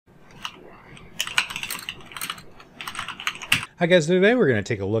Hi guys, today we're going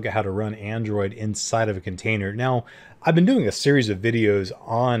to take a look at how to run Android inside of a container. Now, I've been doing a series of videos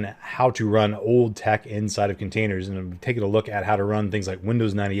on how to run old tech inside of containers, and I'm taking a look at how to run things like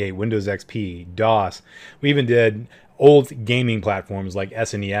Windows 98, Windows XP, DOS. We even did old gaming platforms like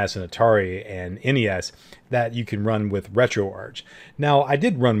SNES and Atari and NES that you can run with RetroArch. Now, I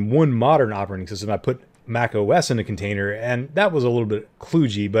did run one modern operating system. I put Mac OS in a container, and that was a little bit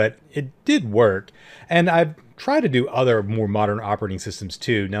kludgy, but it did work. And I've tried to do other more modern operating systems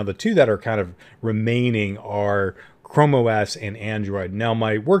too. Now, the two that are kind of remaining are Chrome OS and Android. Now,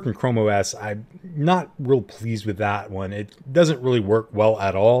 my work in Chrome OS, I'm not real pleased with that one. It doesn't really work well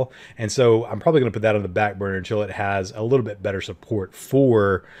at all. And so I'm probably going to put that on the back burner until it has a little bit better support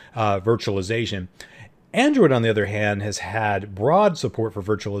for virtualization. Android, on the other hand, has had broad support for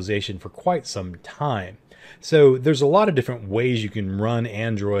virtualization for quite some time. So there's a lot of different ways you can run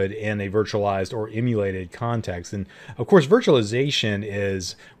Android in a virtualized or emulated context. And of course, virtualization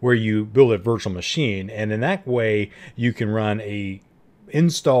is where you build a virtual machine. And in that way, you can run a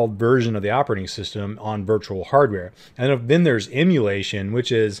installed version of the operating system on virtual hardware. And then there's emulation,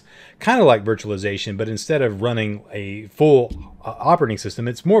 which is kind of like virtualization, but instead of running a full operating system,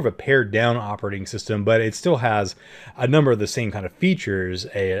 it's more of a pared down operating system, but it still has a number of the same kind of features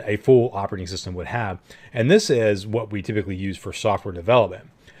a full operating system would have. And this is what we typically use for software development.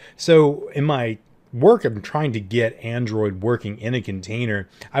 So in my work of trying to get Android working in a container,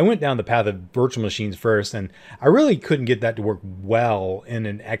 I went down the path of virtual machines first, and I really couldn't get that to work well in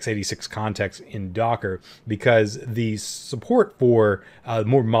an x86 context in Docker because the support for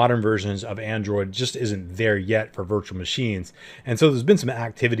more modern versions of Android just isn't there yet for virtual machines. And so there's been some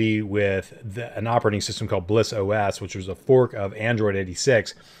activity with an operating system called Bliss OS, which was a fork of Android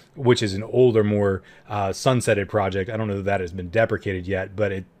 86, which is an older, more sunsetted project. I don't know if that has been deprecated yet,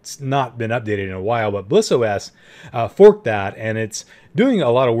 but it's not been updated in a while. But Bliss OS forked that, and it's doing a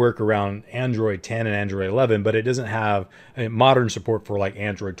lot of work around Android 10 and Android 11, but it doesn't have modern support for like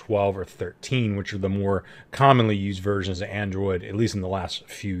Android 12 or 13, which are the more commonly used versions of Android, at least in the last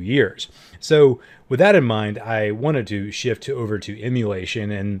few years. So with that in mind, I wanted to shift over to emulation,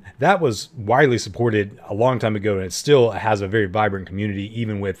 and that was widely supported a long time ago, and it still has a very vibrant community,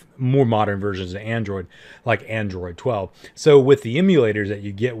 even with more modern versions of Android, like Android 12. So with the emulators that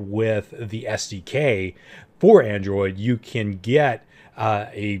you get with the SDK for Android, you can get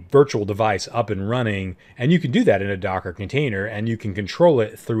a virtual device up and running, and you can do that in a Docker container, and you can control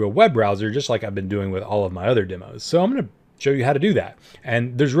it through a web browser, just like I've been doing with all of my other demos. So I'm going to show you how to do that.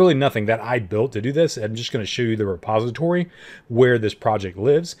 And there's really nothing that I built to do this. I'm just going to show you the repository where this project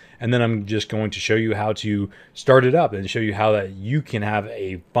lives, and then I'm just going to show you how to start it up and show you how that you can have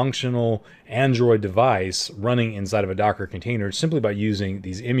a functional Android device running inside of a Docker container simply by using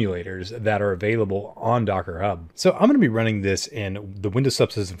these emulators that are available on Docker Hub. So I'm going to be running this in the Windows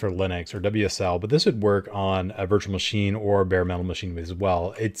Subsystem for Linux, or WSL, but this would work on a virtual machine or a bare metal machine as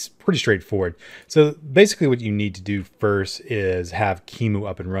well. It's pretty straightforward. So basically what you need to do first is have QEMU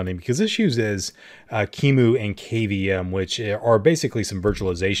up and running, because this uses qemu and kvm, which are basically some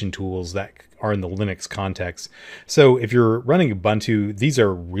virtualization tools that are in the Linux context. So if you're running Ubuntu, these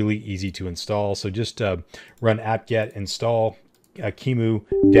are really easy to install. So just run apt-get install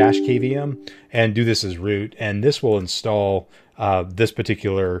qemu-kvm and do this as root, and this will install this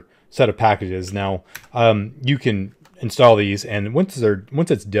particular set of packages. Now you can install these, and once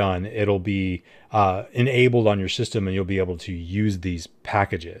it's done, it'll be enabled on your system, and you'll be able to use these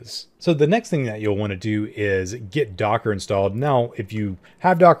packages. So the next thing that you'll want to do is get Docker installed. Now, if you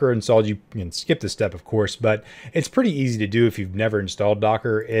have Docker installed, you can skip this step, of course, but it's pretty easy to do if you've never installed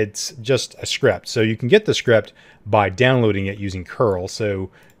Docker. It's just a script. So you can get the script by downloading it using curl.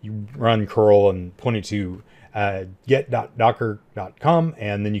 So you run curl and point it to get.docker.com,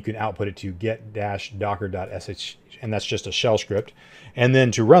 and then you can output it to get-docker.sh, and that's just a shell script. And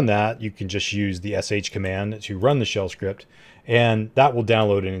then to run that, you can just use the sh command to run the shell script, and that will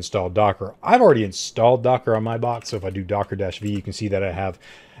download and install Docker. I've already installed Docker on my box, so if I do docker-v, you can see that I have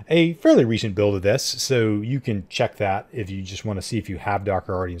a fairly recent build of this, so you can check that if you just want to see if you have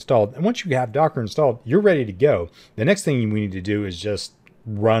Docker already installed. And once you have Docker installed, you're ready to go. The next thing we need to do is just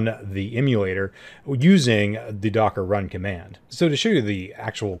run the emulator using the Docker run command. So to show you the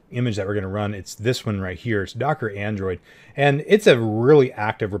actual image that we're going to run, it's this one right here. It's Docker Android, and it's a really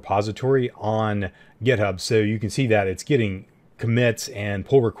active repository on GitHub. So you can see that it's getting commits and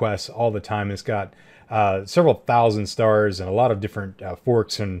pull requests all the time. It's got several thousand stars and a lot of different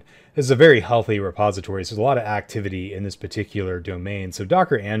forks, and it's a very healthy repository. So there's a lot of activity in this particular domain. So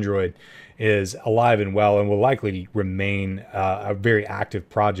Docker Android is alive and well and will likely remain a very active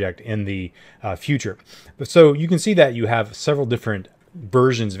project in the future. So you can see that you have several different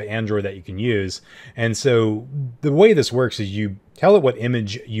versions of Android that you can use. And so the way this works is you tell it what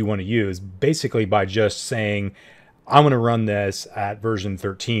image you want to use, basically by just saying, I'm going to run this at version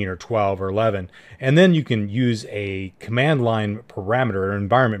 13 or 12 or 11. And then you can use a command line parameter, or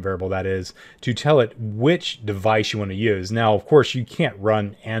environment variable that is, to tell it which device you want to use. Now, of course, you can't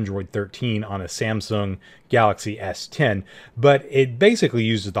run Android 13 on a Samsung Galaxy S10, but it basically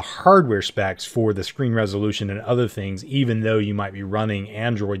uses the hardware specs for the screen resolution and other things, even though you might be running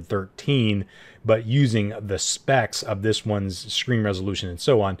Android 13, but using the specs of this one's screen resolution and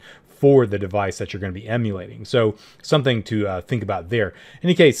so on for the device that you're going to be emulating. So something to think about there. In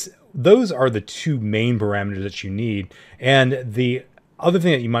any case, those are the two main parameters that you need. And the other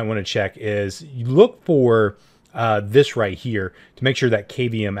thing that you might want to check is you look for this right here to make sure that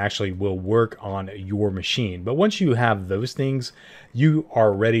KVM actually will work on your machine. But once you have those things, you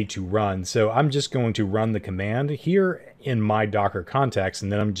are ready to run. So I'm just going to run the command here in my Docker context,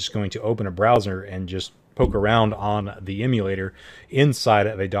 and then I'm just going to open a browser and just poke around on the emulator inside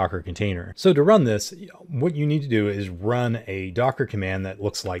of a Docker container. So to run this, what you need to do is run a Docker command that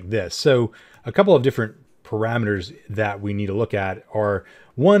looks like this. So a couple of different parameters that we need to look at are,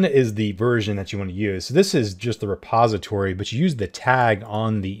 one is the version that you want to use. So this is just the repository, but you use the tag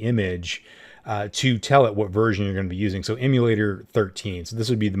on the image to tell it what version you're going to be using. So emulator 13. So this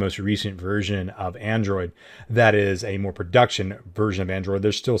would be the most recent version of Android. That is a more production version of Android.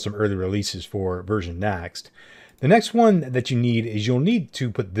 There's still some early releases for version next. The next one that you need is you'll need to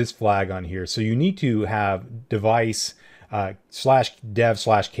put this flag on here. So you need to have device /dev/kvm.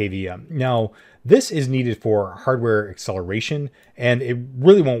 Now, this is needed for hardware acceleration, and it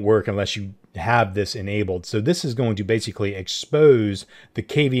really won't work unless you have this enabled. So this is going to basically expose the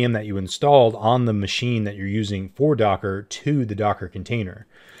KVM that you installed on the machine that you're using for Docker to the Docker container.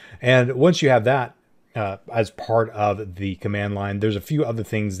 And once you have that as part of the command line, there's a few other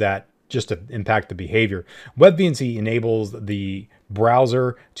things that just to impact the behavior. WebVNC enables the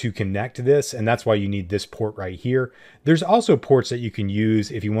browser to connect to this, and that's why you need this port right here. There's also ports that you can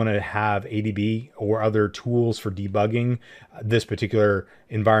use if you want to have ADB or other tools for debugging this particular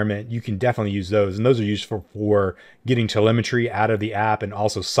environment. You can definitely use those, and those are useful for getting telemetry out of the app and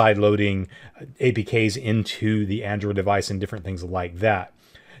also side loading APKs into the Android device and different things like that.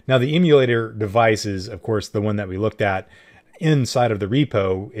 Now, the emulator device is, of course, the one that we looked at inside of the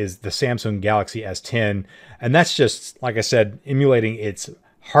repo is the Samsung Galaxy S10. And that's just, like I said, emulating its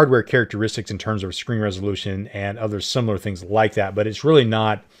hardware characteristics in terms of screen resolution and other similar things like that. But it's really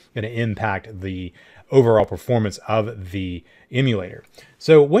not going to impact the overall performance of the emulator.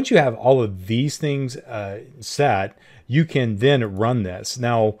 So once you have all of these things set, you can then run this.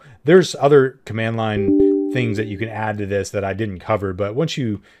 Now, there's other command line things that you can add to this that I didn't cover, but once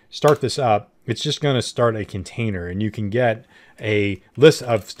you start this up, it's just going to start a container, and you can get a list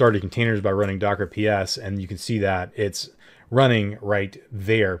of started containers by running docker ps, and you can see that it's running right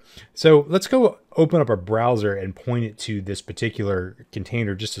there. So let's go open up our browser and point it to this particular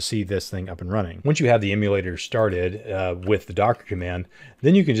container just to see this thing up and running. Once you have the emulator started with the Docker command,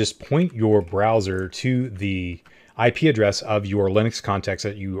 then you can just point your browser to the IP address of your Linux context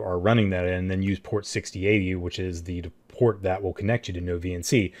that you are running that in, and then use port 6080, which is the port that will connect you to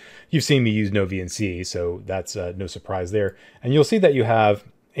NoVNC. You've seen me use NoVNC, so that's no surprise there. And you'll see that you have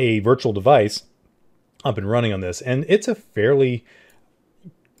a virtual device up and running on this, and it's a fairly,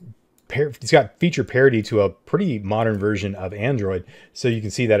 it's got feature parity to a pretty modern version of Android. So you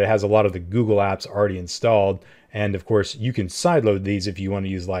can see that it has a lot of the Google apps already installed. And of course, you can sideload these if you want to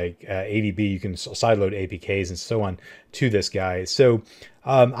use like ADB. You can sideload APKs and so on to this guy. So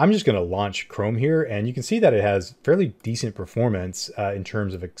I'm just going to launch Chrome here, and you can see that it has fairly decent performance in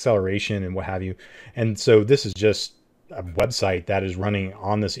terms of acceleration and what have you. And so this is just a website that is running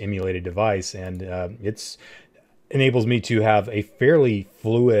on this emulated device, and it's enables me to have a fairly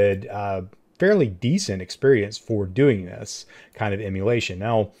fluid, fairly decent experience for doing this kind of emulation.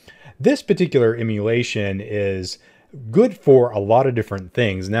 Now, this particular emulation is good for a lot of different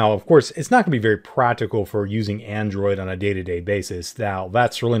things. Now, of course, it's not going to be very practical for using Android on a day-to-day basis. Now,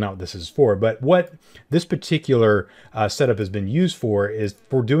 that's really not what this is for. But what this particular setup has been used for is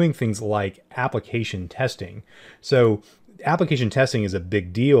for doing things like application testing. So application testing is a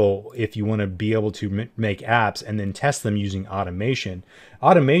big deal if you want to be able to make apps and then test them using automation.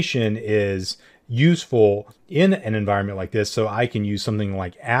 Automation is useful in an environment like this. So I can use something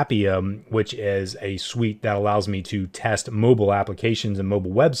like Appium, which is a suite that allows me to test mobile applications and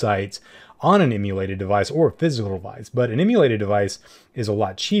mobile websites on an emulated device or a physical device. But an emulated device is a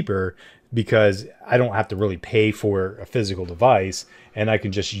lot cheaper because I don't have to really pay for a physical device, and I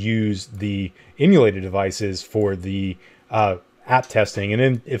can just use the emulated devices for the app testing. And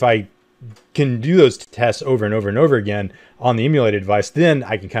then if I can do those tests over and over and over again on the emulated device, then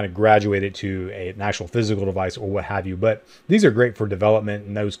I can kind of graduate it to an actual physical device or what have you. But these are great for development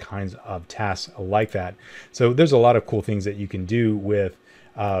and those kinds of tasks like that. So there's a lot of cool things that you can do with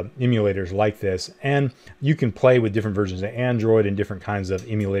emulators like this, and you can play with different versions of Android and different kinds of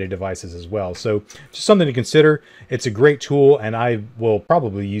emulated devices as well. So just something to consider. It's a great tool, and I will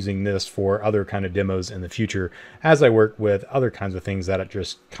probably be using this for other kind of demos in the future as I work with other kinds of things that are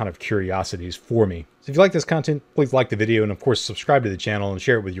just kind of curiosities for me. So if you like this content, please like the video, and of course subscribe to the channel and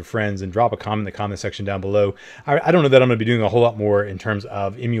share it with your friends, and drop a comment in the comment section down below. I don't know that I'm going to be doing a whole lot more in terms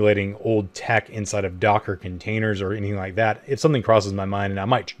of emulating old tech inside of Docker containers or anything like that. If something crosses my mind, and I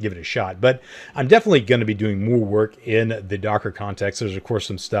might give it a shot, but I'm definitely going to be doing more work in the Docker context. There's of course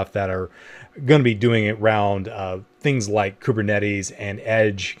some stuff that are going to be doing it around things like Kubernetes and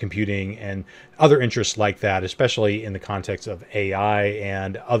edge computing and other interests like that, especially in the context of AI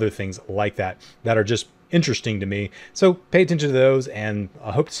and other things like that that are just interesting to me. So pay attention to those, and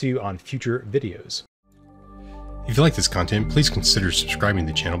I hope to see you on future videos. If you like this content, please consider subscribing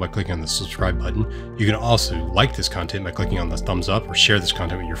to the channel by clicking on the subscribe button. You can also like this content by clicking on the thumbs up, or share this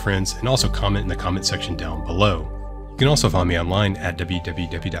content with your friends, and also comment in the comment section down below. You can also find me online at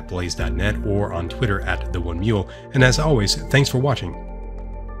www.blaze.net or on Twitter at @the1mule. And as always, thanks for watching.